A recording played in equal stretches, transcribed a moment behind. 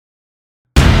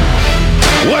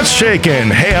What's shaking?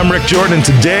 Hey, I'm Rick Jordan.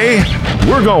 Today,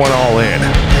 we're going all in.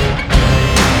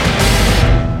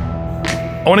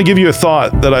 I want to give you a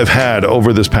thought that I've had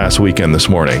over this past weekend this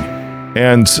morning,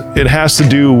 and it has to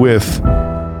do with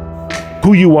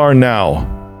who you are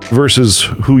now versus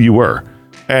who you were,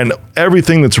 and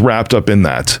everything that's wrapped up in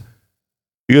that.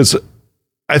 Because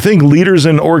I think leaders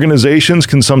in organizations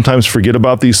can sometimes forget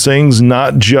about these things,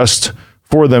 not just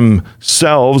for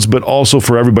themselves, but also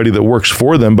for everybody that works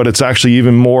for them. But it's actually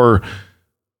even more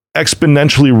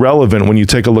exponentially relevant when you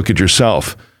take a look at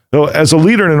yourself. So as a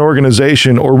leader in an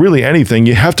organization, or really anything,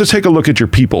 you have to take a look at your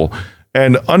people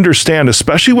and understand,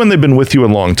 especially when they've been with you a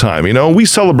long time. You know, we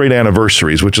celebrate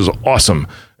anniversaries, which is awesome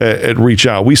at Reach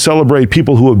Out. We celebrate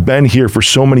people who have been here for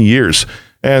so many years.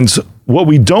 And what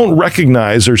we don't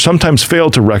recognize, or sometimes fail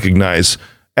to recognize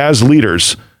as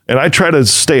leaders, and I try to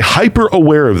stay hyper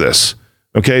aware of this.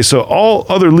 Okay, so all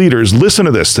other leaders, listen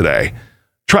to this today.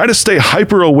 Try to stay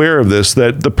hyper aware of this,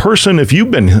 that the person, if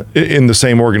you've been in the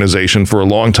same organization for a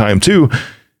long time too,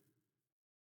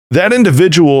 that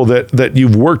individual that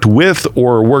you've worked with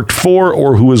or worked for,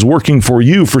 or who is working for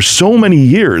you for so many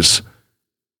years,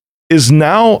 is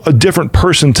now a different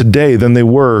person today than they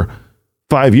were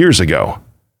 5 years ago.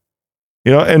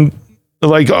 You know, and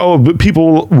like, but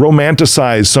people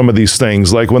romanticize some of these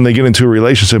things, like when they get into a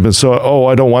relationship and so,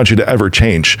 I don't want you to ever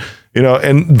change, you know,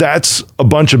 and that's a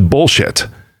bunch of bullshit,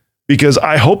 because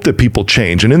I hope that people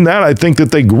change. And in that, I think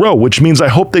that they grow, which means I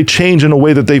hope they change in a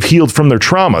way that they've healed from their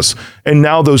traumas. And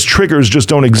now those triggers just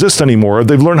don't exist anymore.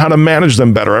 They've learned how to manage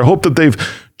them better. I hope that they've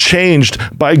changed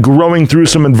by growing through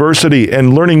some adversity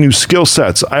and learning new skill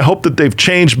sets. I hope that they've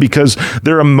changed because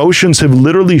their emotions have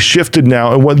literally shifted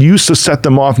now, and what used to set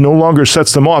them off no longer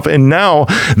sets them off. And now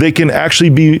they can actually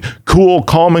be cool,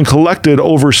 calm, and collected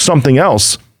over something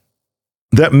else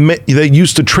that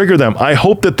used to trigger them. I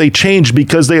hope that they change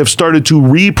because they have started to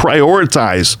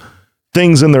reprioritize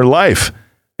things in their life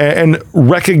and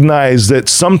recognize that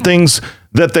some things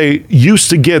that they used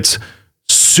to get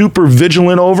super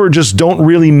vigilant over just don't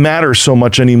really matter so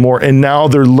much anymore. And now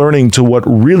they're learning to what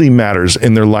really matters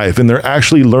in their life, and they're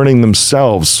actually learning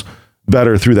themselves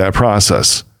better through that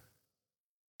process.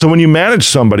 So when you manage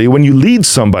somebody, when you lead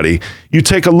somebody, you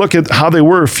take a look at how they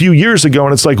were a few years ago,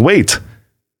 and it's like, wait,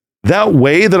 that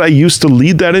way that I used to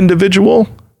lead that individual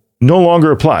no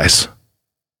longer applies.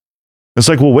 It's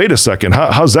like, well, wait a second.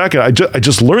 How's that going? I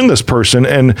just learned this person,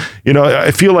 and you know,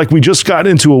 I feel like we just got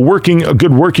into a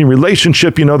good working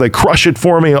relationship. You know, they crush it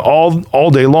for me all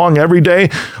day long, every day.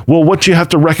 Well, what you have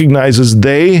to recognize is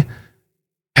they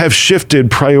have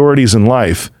shifted priorities in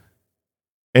life,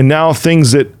 and now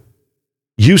things that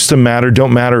used to matter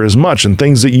don't matter as much, and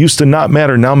things that used to not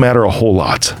matter now matter a whole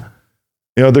lot.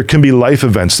 You know, there can be life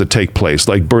events that take place,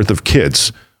 like birth of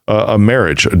kids, a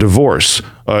marriage, a divorce,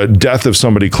 death of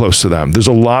somebody close to them. There's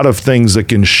a lot of things that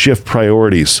can shift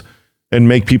priorities and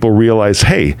make people realize,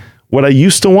 hey, what I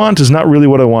used to want is not really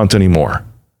what I want anymore.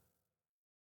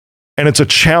 And it's a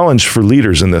challenge for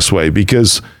leaders in this way,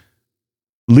 because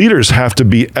leaders have to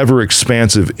be ever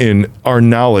expansive in our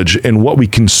knowledge and what we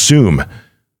consume.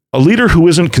 A leader who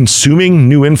isn't consuming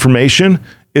new information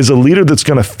is a leader that's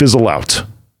going to fizzle out.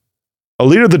 A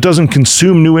leader that doesn't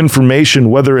consume new information,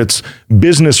 whether it's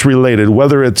business related,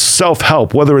 whether it's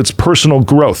self-help, whether it's personal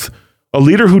growth, a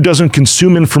leader who doesn't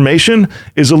consume information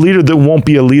is a leader that won't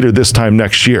be a leader this time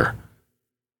next year.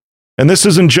 And this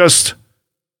isn't just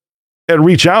at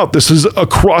Reach Out. This is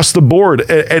across the board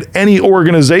at any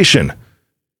organization.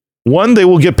 One, they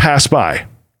will get passed by,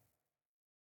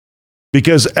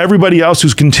 because everybody else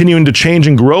who's continuing to change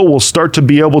and grow will start to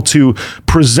be able to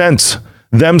present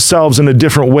themselves in a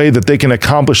different way that they can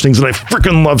accomplish things. And I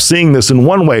freaking love seeing this in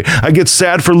one way. I get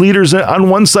sad for leaders on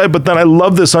one side, but then I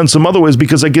love this on some other ways,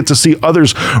 because I get to see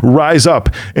others rise up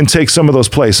and take some of those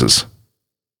places.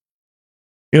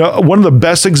 You know, one of the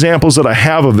best examples that I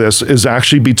have of this is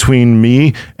actually between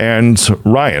me and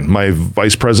Ryan, my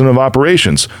vice president of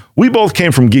operations. We both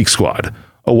came from Geek Squad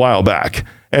a while back.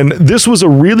 And this was a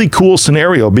really cool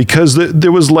scenario, because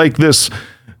there was like this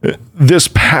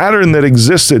pattern that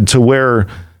existed to where,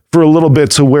 for a little bit,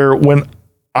 to where when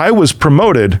I was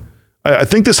promoted, I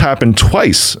think this happened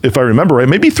twice, if I remember right,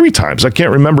 maybe 3 times. I can't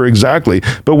remember exactly.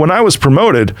 But when I was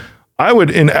promoted, I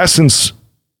would, in essence,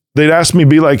 they'd ask me,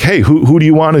 be like, hey, who do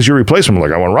you want as your replacement? I'm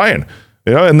like, I want Ryan.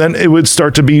 You know, and then it would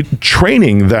start to be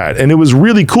training that. And it was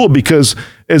really cool, because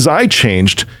as I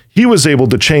changed, he was able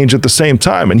to change at the same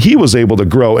time, and he was able to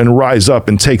grow and rise up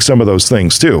and take some of those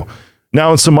things too.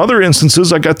 Now, in some other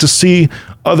instances, I got to see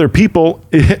other people,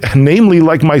 namely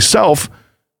like myself,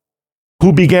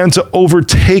 who began to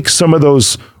overtake some of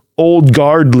those old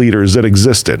guard leaders that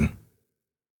existed.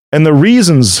 And the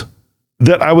reasons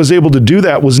that I was able to do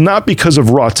that was not because of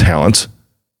raw talent,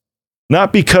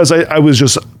 not because I was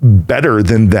just better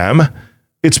than them.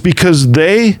 It's because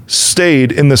they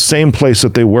stayed in the same place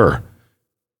that they were.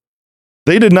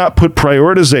 They did not put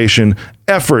prioritization,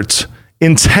 effort,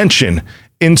 intention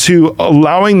into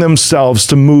allowing themselves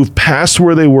to move past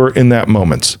where they were in that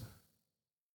moment.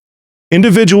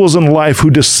 Individuals in life who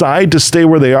decide to stay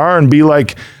where they are and be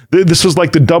like, this is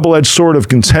like the double-edged sword of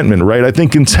contentment, right? I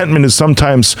think contentment is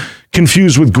sometimes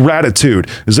confused with gratitude.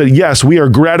 Is that, yes, we are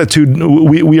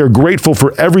grateful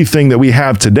for everything that we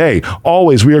have today.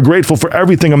 Always. We are grateful for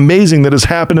everything amazing that has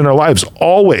happened in our lives.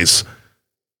 Always.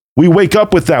 We wake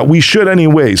up with that. We should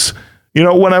anyways. You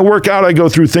know, when I work out, I go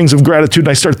through things of gratitude and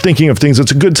I start thinking of things.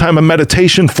 It's a good time of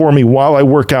meditation for me while I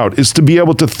work out, is to be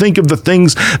able to think of the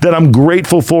things that I'm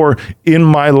grateful for in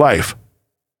my life.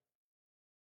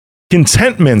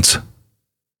 Contentment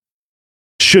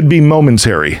should be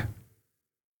momentary.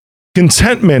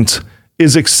 Contentment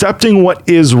is accepting what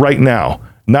is right now,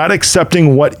 not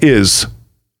accepting what is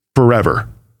forever.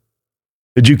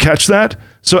 Did you catch that?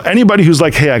 So anybody who's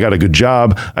like, hey, I got a good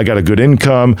job, I got a good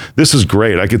income, this is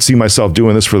great, I could see myself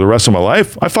doing this for the rest of my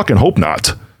life, I fucking hope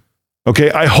not.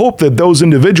 Okay, I hope that those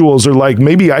individuals are like,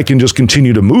 maybe I can just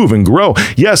continue to move and grow.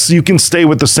 Yes, you can stay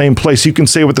with the same place. You can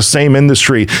stay with the same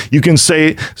industry. You can stay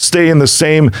in the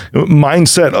same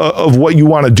mindset of what you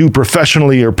want to do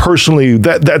professionally or personally.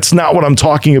 That's not what I'm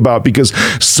talking about, because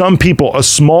some people, a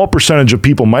small percentage of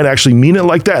people might actually mean it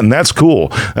like that. And that's cool.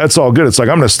 That's all good. It's like,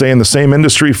 I'm going to stay in the same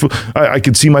industry. I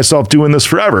could see myself doing this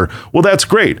forever. Well, that's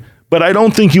great. But I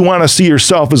don't think you want to see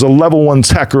yourself as a level 1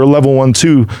 tech or a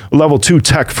level 2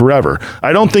 tech forever.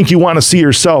 I don't think you want to see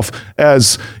yourself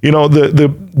as, you know,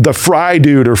 the fry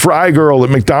dude or fry girl at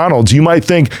McDonald's. You might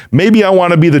think, maybe I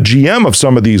want to be the GM of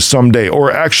some of these someday,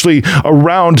 or actually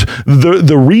around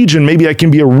the region. Maybe I can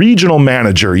be a regional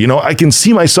manager. You know, I can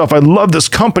see myself, I love this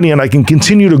company and I can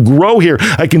continue to grow here.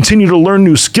 I continue to learn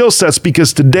new skill sets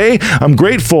because today I'm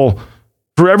grateful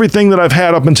for everything that I've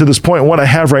had up until this point and what I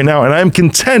have right now. And I'm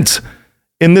content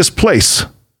in this place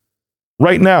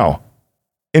right now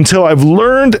until I've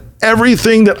learned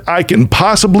everything that I can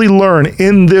possibly learn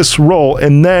in this role.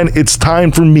 And then it's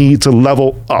time for me to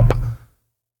level up.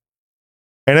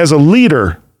 And as a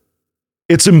leader,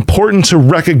 it's important to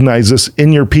recognize this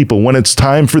in your people when it's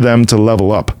time for them to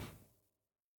level up.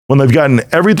 When they've gotten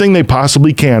everything they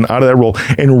possibly can out of that role,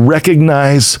 and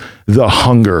recognize the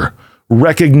hunger.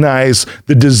 Recognize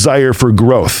the desire for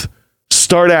growth.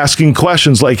 Start asking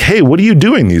questions like, hey, what are you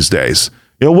doing these days?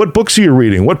 You know, what books are you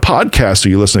reading? What podcasts are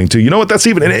you listening to? You know what? That's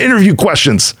even in interview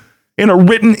questions, in a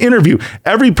written interview.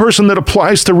 Every person that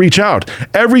applies to Reach Out,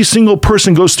 every single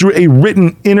person goes through a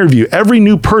written interview. Every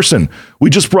new person. We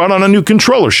just brought on a new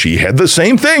controller. She had the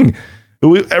same thing.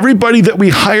 Everybody that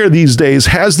we hire these days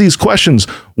has these questions.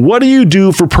 What do you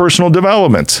do for personal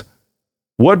development?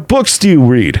 What books do you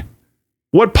read?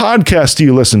 What podcasts do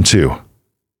you listen to?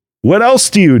 What else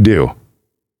do you do?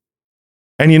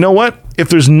 And you know what? If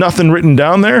there's nothing written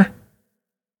down there,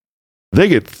 they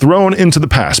get thrown into the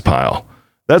pass pile.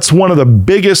 That's one of the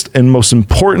biggest and most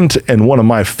important and one of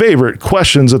my favorite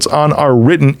questions that's on our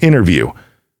written interview.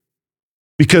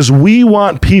 Because we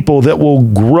want people that will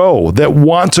grow, that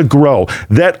want to grow,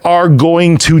 that are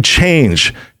going to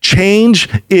change. Change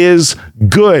is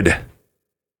good.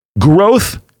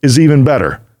 Growth is even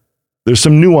better. There's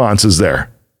some nuances there.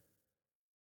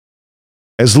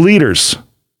 As leaders,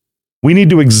 we need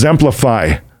to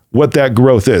exemplify what that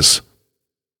growth is.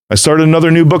 I started another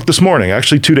new book this morning,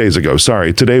 actually 2 days ago.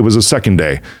 Sorry, today was the second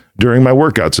day during my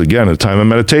workouts, again, a time of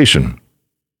meditation.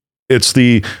 It's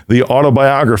the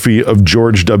autobiography of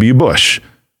George W. Bush,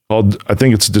 called, I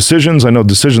think it's Decisions. I know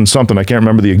Decisions something. I can't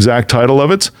remember the exact title of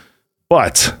it,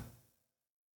 but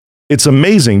it's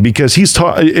amazing because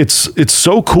it's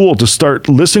so cool to start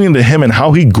listening to him and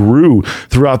how he grew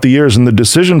throughout the years and the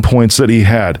decision points that he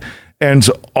had and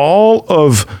all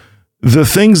of the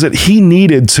things that he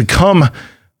needed to come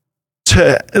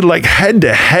to like head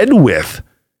to head with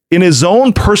in his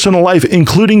own personal life,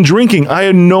 including drinking. I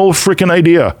had no freaking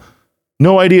idea.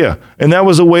 No idea. And that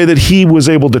was a way that he was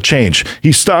able to change.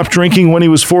 He stopped drinking when he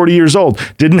was 40 years old,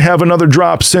 didn't have another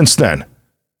drop since then.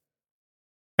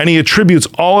 And he attributes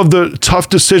all of the tough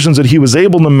decisions that he was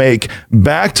able to make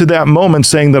back to that moment,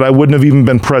 saying that I wouldn't have even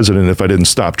been president if I didn't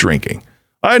stop drinking.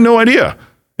 I had no idea.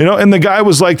 You know, and the guy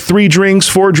was like 3 drinks,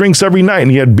 4 drinks every night. And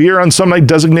he had beer on some night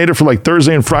designated for like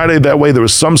Thursday and Friday. That way there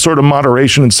was some sort of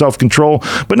moderation and self-control,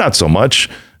 but not so much.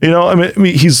 I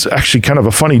mean, he's actually kind of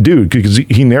a funny dude because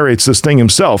he narrates this thing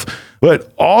himself.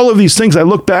 But all of these things, I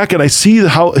look back and I see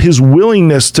how his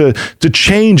willingness to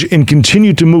change and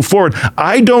continue to move forward.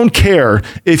 I don't care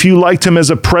if you liked him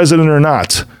as a president or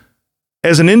not.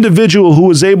 As an individual who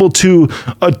was able to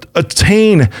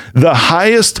attain the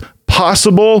highest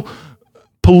possible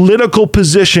political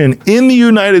position in the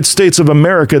United States of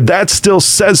America, that still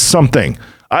says something.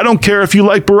 I don't care if you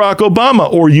like Barack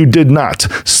Obama or you did not.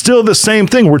 Still the same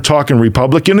thing. We're talking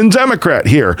Republican and Democrat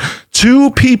here.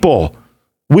 Two people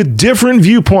with different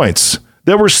viewpoints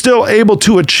that were still able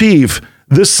to achieve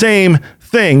the same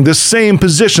thing, the same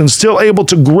position, still able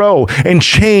to grow and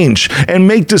change and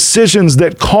make decisions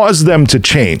that cause them to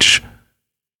change.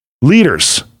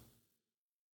 Leaders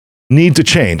need to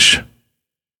change.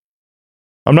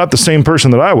 I'm not the same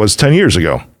person that I was 10 years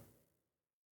ago.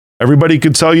 Everybody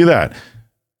could tell you that.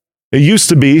 It used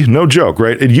to be, no joke,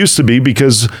 right? It used to be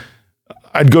because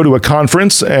I'd go to a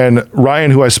conference and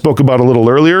Ryan, who I spoke about a little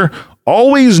earlier,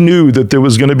 always knew that there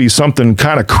was going to be something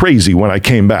kind of crazy when I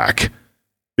came back.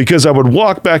 Because I would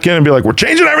walk back in and be like, we're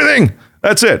changing everything.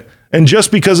 That's it. And just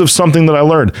because of something that I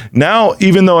learned. Now,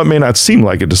 even though it may not seem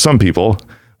like it to some people,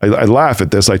 I laugh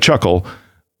at this, I chuckle.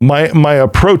 My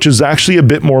approach is actually a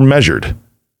bit more measured.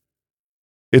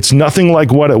 It's nothing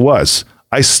like what it was.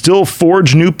 I still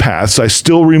forge new paths. I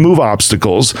still remove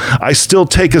obstacles. I still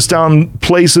take us down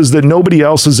places that nobody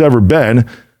else has ever been.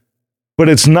 But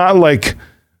it's not like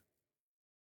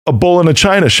a bull in a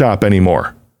china shop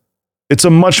anymore. It's a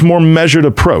much more measured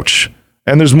approach.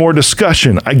 And there's more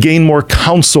discussion. I gain more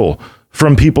counsel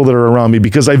from people that are around me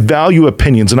because I value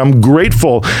opinions. And I'm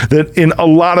grateful that in a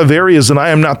lot of areas that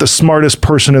I am not the smartest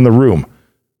person in the room.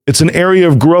 It's an area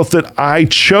of growth that I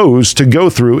chose to go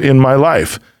through in my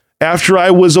life after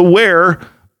I was aware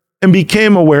and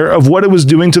became aware of what it was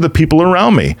doing to the people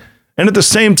around me. And at the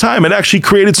same time, it actually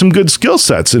created some good skill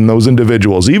sets in those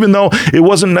individuals, even though it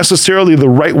wasn't necessarily the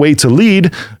right way to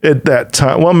lead at that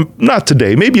time. Well, not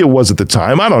today. Maybe it was at the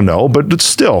time. I don't know. But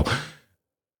still,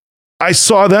 I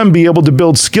saw them be able to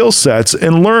build skill sets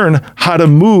and learn how to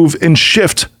move and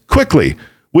shift quickly,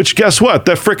 which guess what?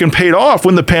 That frickin' paid off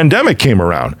when the pandemic came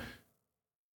around.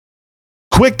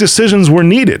 Quick decisions were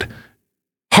needed.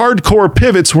 Hardcore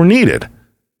pivots were needed.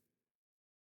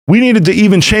 We needed to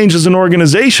even change as an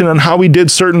organization on how we did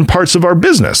certain parts of our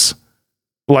business,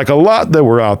 like a lot that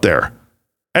were out there.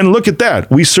 And look at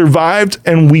that. We survived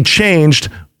and we changed,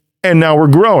 and now we're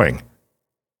growing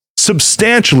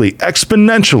substantially,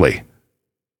 exponentially.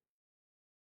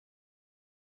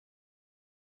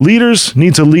 Leaders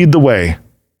need to lead the way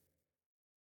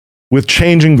with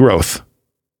change and growth.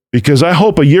 Because I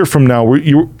hope a year from now,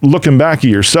 you're looking back at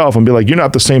yourself and be like, you're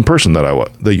not the same person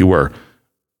that you were.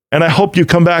 And I hope you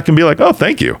come back and be like, oh,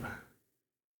 thank you.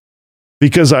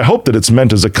 Because I hope that it's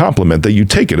meant as a compliment, that you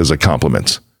take it as a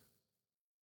compliment.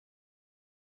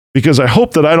 Because I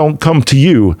hope that I don't come to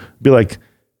you, be like,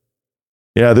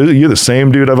 yeah, you're the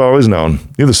same dude I've always known.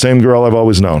 You're the same girl I've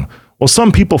always known. Well,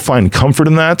 some people find comfort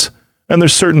in that. And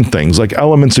there's certain things, like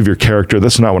elements of your character.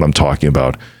 That's not what I'm talking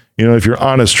about. If you're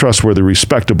honest, trustworthy,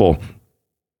 respectable,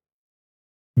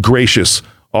 gracious,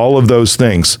 all of those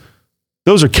things,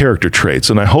 those are character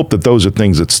traits. And I hope that those are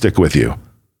things that stick with you.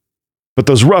 But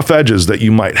those rough edges that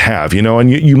you might have, and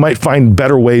you might find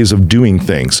better ways of doing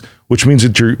things, which means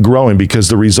that you're growing because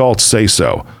the results say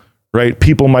so, right?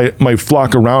 People might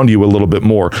flock around you a little bit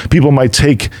more. People might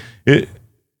take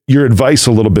your advice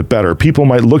a little bit better. People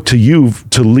might look to you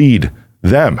to lead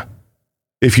them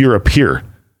if you're a peer.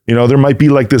 There might be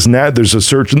like this there's a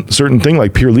certain thing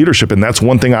like peer leadership. And that's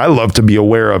one thing I love to be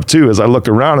aware of too, as I look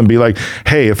around and be like,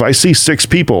 hey, if I see 6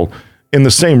 people in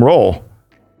the same role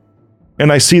and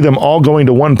I see them all going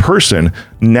to one person,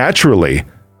 naturally,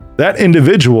 that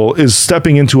individual is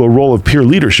stepping into a role of peer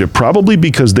leadership, probably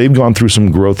because they've gone through some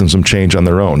growth and some change on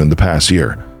their own in the past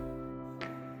year.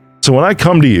 So when I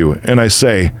come to you and I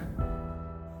say,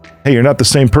 hey, you're not the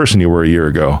same person you were a year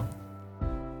ago,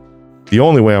 the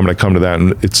only way I'm going to come to that,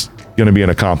 and it's going to be in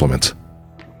a compliment.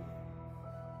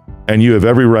 And you have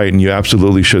every right, and you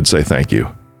absolutely should say thank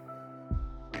you.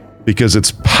 Because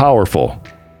it's powerful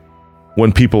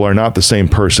when people are not the same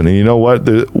person. And you know what?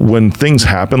 When things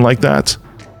happen like that,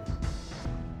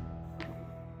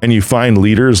 and you find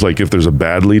leaders, like if there's a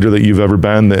bad leader that you've ever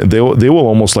been, they will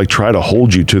almost like try to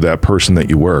hold you to that person that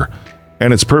you were.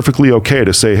 And it's perfectly okay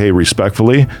to say, hey,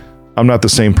 respectfully, I'm not the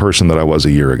same person that I was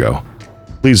a year ago.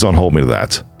 Please don't hold me to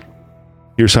that.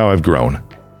 Here's how I've grown.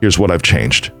 Here's what I've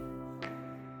changed.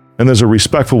 And there's a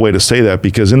respectful way to say that,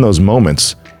 because in those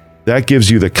moments, that gives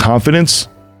you the confidence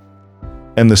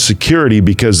and the security,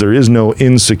 because there is no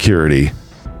insecurity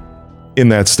in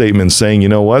that statement saying, you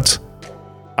know what?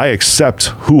 I accept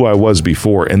who I was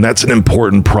before. And that's an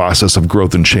important process of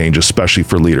growth and change, especially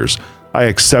for leaders. I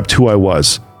accept who I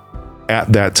was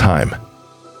at that time.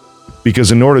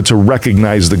 Because in order to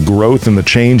recognize the growth and the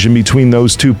change in between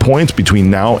those 2 points, between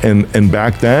now and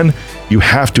back then, you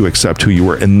have to accept who you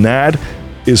were. And that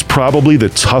is probably the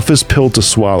toughest pill to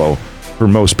swallow for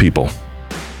most people.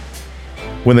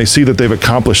 When they see that they've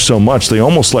accomplished so much, they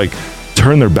almost like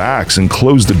turn their backs and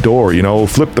close the door,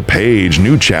 flip the page,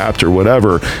 new chapter,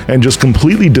 whatever, and just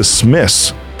completely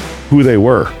dismiss who they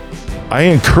were. I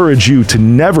encourage you to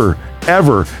never,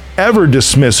 ever, ever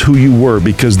dismiss who you were,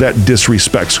 because that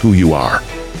disrespects who you are.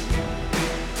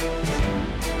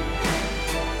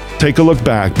 Take a look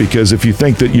back, because if you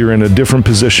think that you're in a different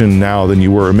position now than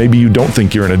you were, or maybe you don't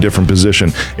think you're in a different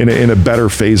position, in a better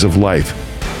phase of life,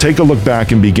 take a look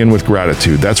back and begin with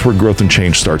gratitude. That's where growth and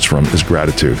change starts from, is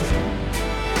gratitude.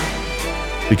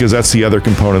 Because that's the other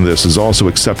component of this, is also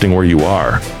accepting where you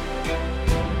are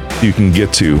so you can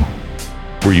get to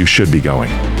where you should be going.